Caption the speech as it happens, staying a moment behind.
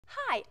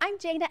Hi, I'm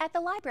Jana at the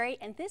library,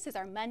 and this is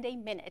our Monday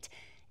Minute.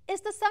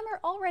 Is the summer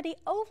already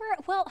over?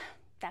 Well,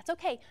 that's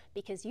okay,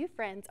 because you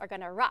friends are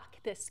going to rock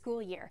this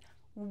school year.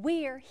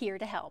 We're here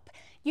to help.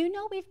 You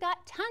know we've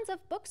got tons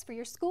of books for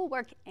your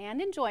schoolwork and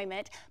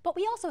enjoyment, but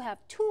we also have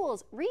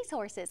tools,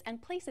 resources,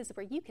 and places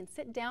where you can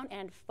sit down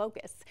and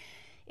focus.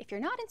 If you're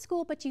not in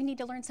school but you need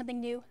to learn something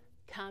new,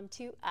 come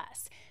to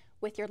us.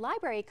 With your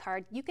library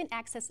card, you can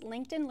access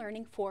LinkedIn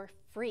Learning for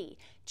free.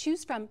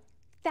 Choose from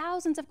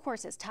thousands of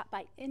courses taught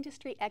by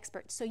industry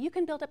experts so you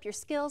can build up your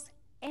skills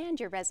and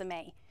your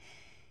resume.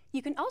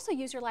 You can also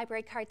use your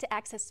library card to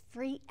access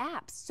free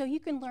apps so you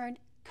can learn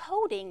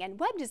coding and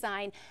web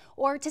design,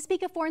 or to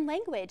speak a foreign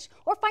language,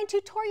 or find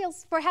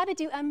tutorials for how to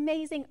do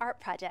amazing art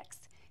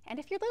projects. And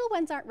if your little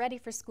ones aren't ready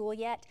for school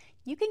yet,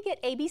 you can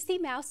get ABC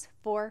Mouse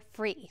for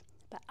free.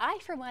 But I,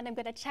 for one, am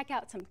going to check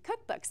out some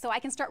cookbooks so I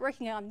can start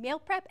working on meal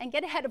prep and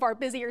get ahead of our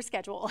busier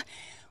schedule.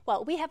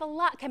 Well, we have a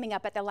lot coming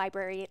up at the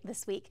library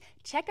this week.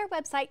 Check our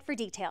website for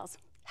details.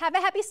 Have a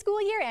happy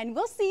school year, and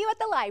we'll see you at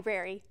the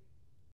library.